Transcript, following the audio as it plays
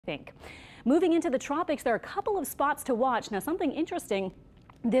think. Moving into the tropics, there are a couple of spots to watch. Now, something interesting.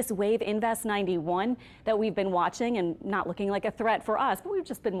 This wave Invest 91 that we've been watching and not looking like a threat for us, but we've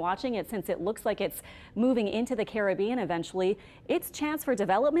just been watching it since it looks like it's moving into the Caribbean eventually. Its chance for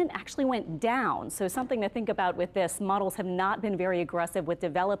development actually went down. So something to think about with this. Models have not been very aggressive with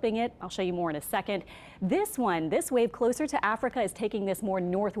developing it. I'll show you more in a second. This wave closer to Africa is taking this more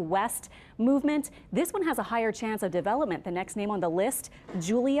northwest movement. This one has a higher chance of development. The next name on the list,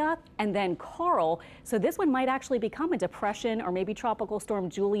 Julia and then Carl. So this one might actually become a depression or maybe tropical storm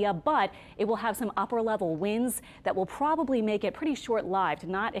Julia, but it will have some upper level winds that will probably make it pretty short-lived,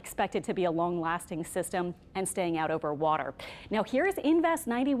 not expected to be a long-lasting system and staying out over water. Now here's Invest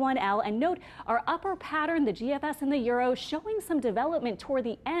 91L, and note our upper pattern, the GFS and the Euro, showing some development toward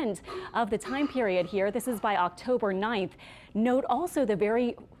the end of the time period here. This is by October 9th. Note also the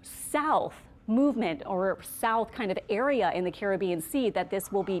very south movement or south kind of area in the Caribbean Sea that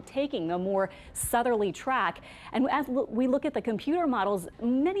this will be taking, the more southerly track. And as we look at the computer models,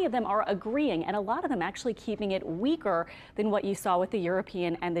 many of them are agreeing, and a lot of them actually keeping it weaker than what you saw with the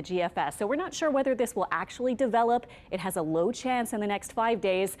European and the GFS. So we're not sure whether this will actually develop. It has a low chance in the next 5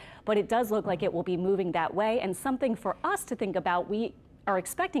 days, but it does look like it will be moving that way. And something for us to think about, we are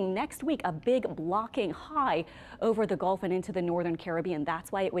expecting next week a big blocking high over the Gulf and into the northern Caribbean.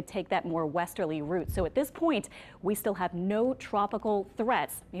 That's why it would take that more westerly route. So at this point, we still have no tropical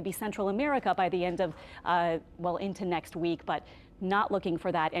threats. Maybe Central America by the end of, well, into next week, but not looking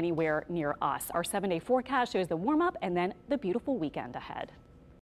for that anywhere near us. Our 7-day forecast shows the warm up and then the beautiful weekend ahead.